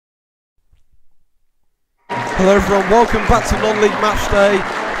Hello everyone, welcome back to non-league match day.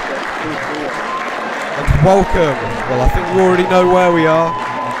 And welcome, well I think you already know where we are.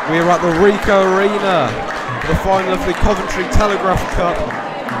 We are at the Ricoh Arena for the final of the Coventry Telegraph Cup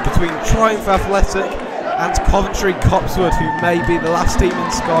between Triumph Athletic and Coventry Copsewood, who may be the last team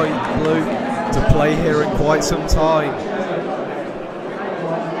in Sky Blue to play here in quite some time.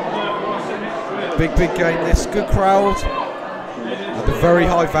 Big game this, good crowd. At a very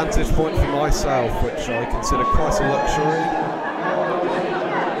high vantage point for myself, which I consider quite a luxury.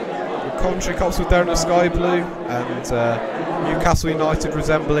 Coventry Copsewood there in the sky blue, and Newcastle United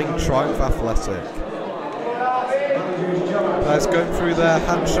resembling Triumph Athletic. Players going through their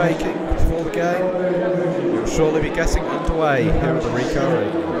handshaking before the game. We'll shortly be getting underway here at the Ricoh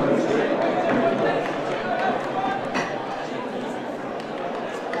Arena.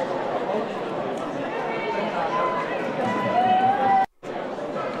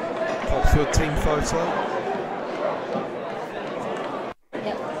 Team photo.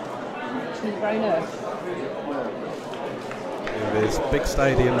 Yep. She's very nervous. Here it is, big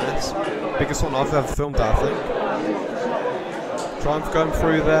stadium this. Biggest one I've ever filmed at, I think. Triumph going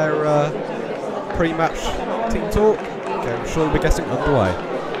through their pre-match team talk. Okay, I'm sure we'll be getting underway.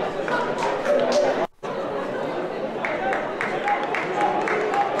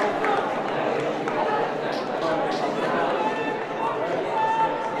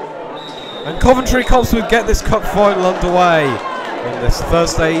 And Coventry Copsewood get this cup final underway on this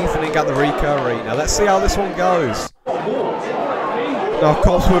Thursday evening at the Ricoh Arena. Let's see how this one goes. Now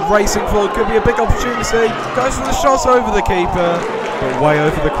Copsewood racing forward, could be a big opportunity. Goes for the shot over the keeper, but way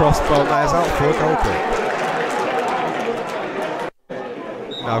over the crossbar, and that is out for a goal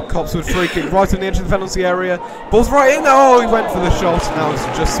kick. Now Copsewood free kick right on the edge of the penalty area. Ball's right in there. Oh, he went for the shot, and now it's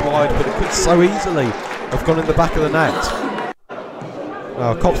just wide, but it could so easily have gone in the back of the net.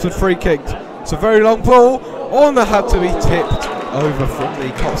 Now Copsewood free kicked. It's a very long ball. Oh, and that had to be tipped over from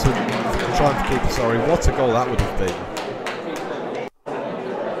the Copsewood Triumph keeper. Sorry, what a goal that would have been.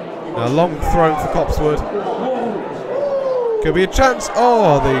 Now long throw for Copsewood. Could be a chance.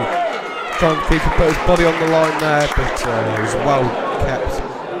 Oh, the Triumph keeper put his body on the line there, but it was well kept.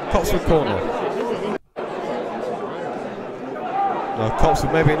 Copsewood corner. Now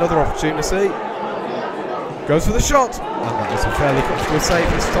Copsewood maybe another opportunity. Goes for the shot, and that is a fairly comfortable save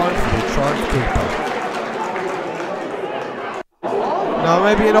this time for the Triumph keeper. Now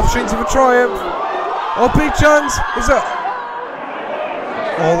maybe an opportunity for Triumph. Oh, big chance! Is that?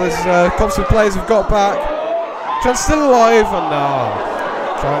 Oh, there's Copsewood players have got back. Chance still alive, and now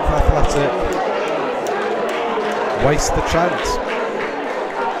Triumph Athletic waste the chance.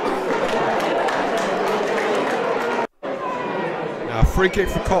 Now free kick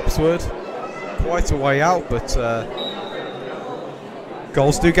for Copsewood. Quite a way out, but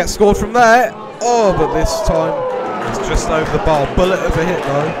goals do get scored from there. Oh, but this time it's just over the bar. Bullet of a hit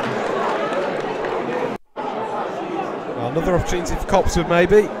though. Another opportunity for Copsewood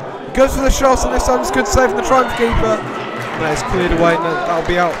maybe. He goes for the shot, and this time it's a good save from the Triumph keeper. And that is cleared away, and that'll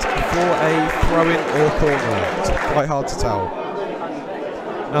be out for a throw-in or corner. It's quite hard to tell.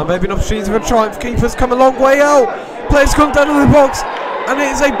 Now maybe an opportunity for Triumph keepers come a long way out. Players come down to the box, and it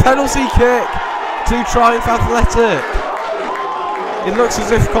is a penalty kick to Triumph Athletic. It looks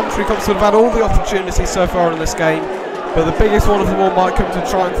as if Coventry Copsewood have had all the opportunities so far in this game, but the biggest one of them all might come to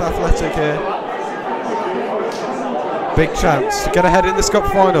Triumph Athletic here. Big chance to get ahead in this cup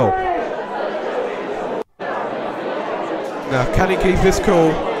final. Now can he keep his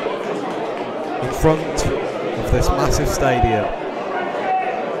cool in front of this massive stadium?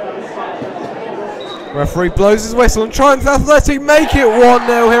 Referee blows his whistle, and Triumph Athletic make it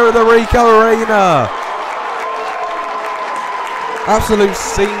 1-0 here at the Ricoh Arena. Absolute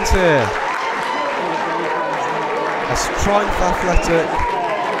scenes here as Triumph Athletic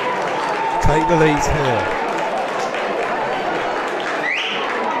take the lead here.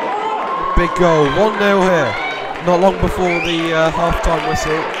 Big goal, 1-0 here. Not long before the half-time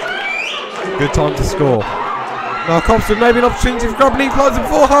whistle. Good time to score. Now Copsewood maybe an opportunity for grab lead equaliser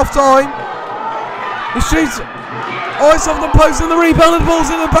before half-time. He shoots. Oh, it's off the post, and the rebound, and the ball's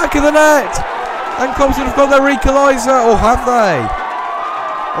in the back of the net. And Copsewood have got their equaliser, or have they?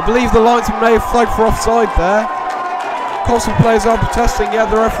 I believe the linesman may have flagged for offside there. Copsewood players are protesting. Yeah,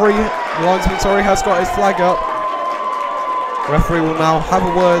 the linesman, has got his flag up. The referee will now have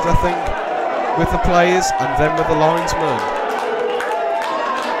a word, I think, with the players and then with the linesman.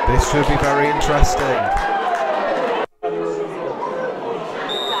 This should be very interesting.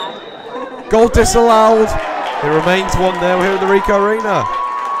 Goal disallowed. It remains 1-0 here at the Ricoh Arena.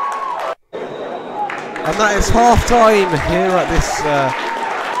 And that is half time here at this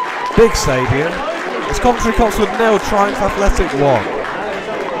big stadium. It's Coventry Copsewood 0, Triumph Athletic 1.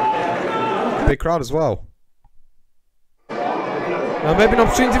 Big crowd as well. Now maybe an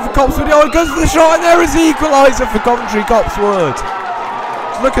opportunity for Copsewood. Oh, it goes for the shot, and there is the equaliser for Coventry Copsewood.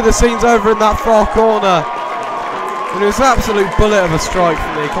 Just look at the scenes over in that far corner. And it was an absolute bullet of a strike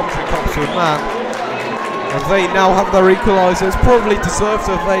from the Coventry Copsewood man. And they now have their equalisers. Probably deserved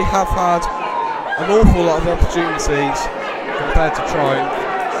it. They have had an awful lot of opportunities compared to Triumph.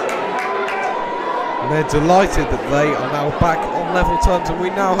 And they're delighted that they are now back on level terms, and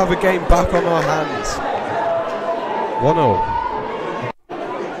we now have a game back on our hands. 1-0.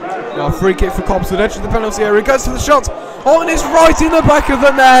 Now free kick for Copsewood, edge of the penalty area, goes for the shot. Oh, and it's right in the back of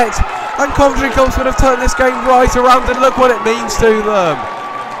the net. And Coventry Copsewood have turned this game right around, and look what it means to them.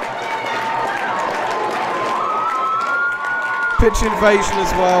 Pitch invasion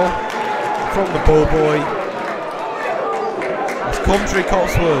as well from the ball boy. It's Coventry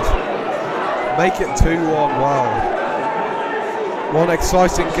Copsewood make it 2-1. Wow, one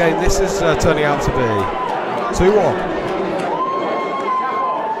exciting game this is turning out to be. 2-1.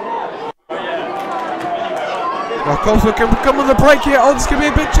 Now Copsewood can come on the break here. Oh, this could be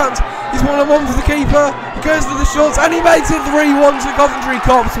a big chance. He's 1-on-1 for the keeper. He goes for the shots and he makes it 3-1 to Coventry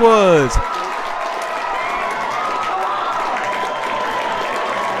Copsewood.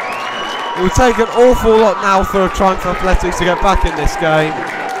 It would take an awful lot now for Triumph Athletics to get back in this game,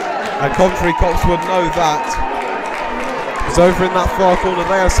 and Coventry Copsewood know that. It's over in that far corner.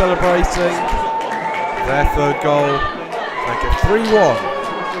 They are celebrating their third goal. Make it 3-1.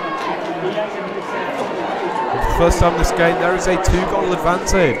 For the first time this game, there is a 2-goal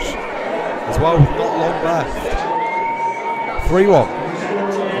advantage as well, with not long left. 3-1.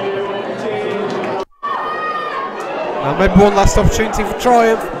 Now maybe one last opportunity for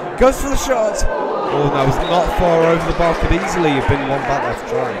Triumph. Goes for the shot. Oh, that was not far over the bar. Could easily have been one back left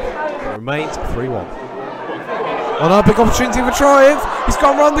Triumph. It remains 3-1. Another big opportunity for Triumph. He's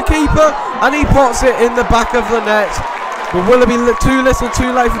gone round the keeper and he pots it in the back of the net. But will it be too little too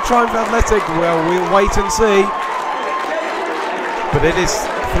late for Triumph Athletic? Well, we'll wait and see. But it is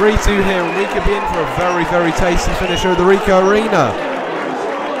 3-2 here, and we could be in for a very, very tasty finisher at the Ricoh Arena.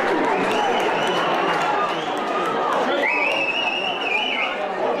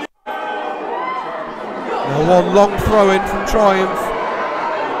 One long throw in from Triumph.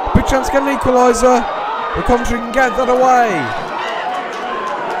 Big chance to get an equaliser. The Coventry can get that away.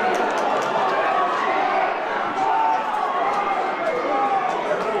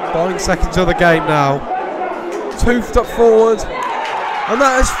 Final seconds of the game now. Toothed up forward. And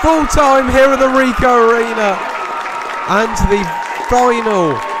that is full time here at the Ricoh Arena. And the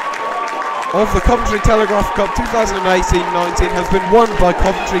final of the Coventry Telegraph Cup 2018-19 has been won by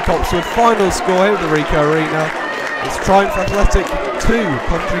Coventry Copsewood. Final score here at the Ricoh Arena is Triumph Athletic 2,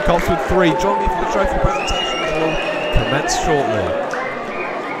 Coventry Copsewood 3. Join me for the trophy presentation, which will commence shortly.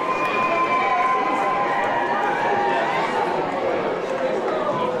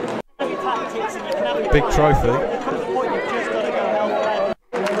 Big trophy.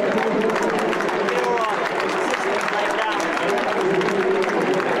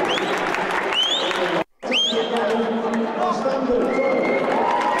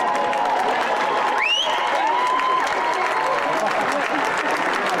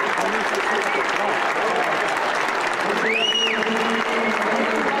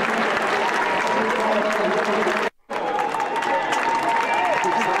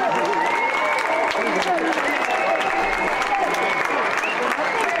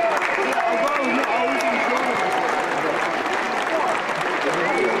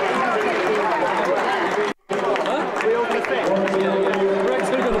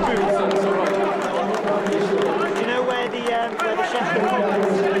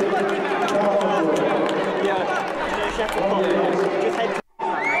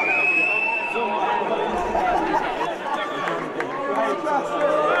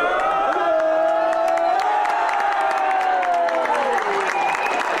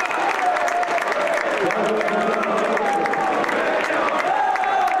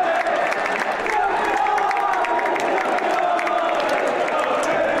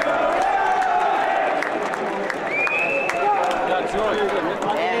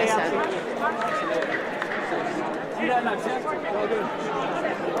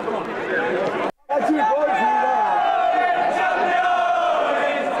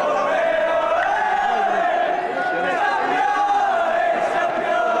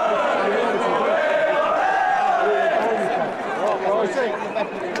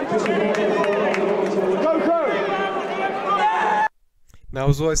 Now,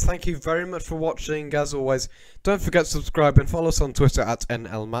 as always, thank you very much for watching. As always, don't forget to subscribe and follow us on Twitter at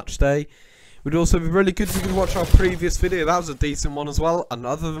NLMatchday. would also be really good if you could watch our previous video. That was a decent one as well. And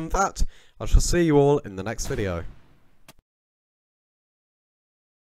other than that, I shall see you all in the next video.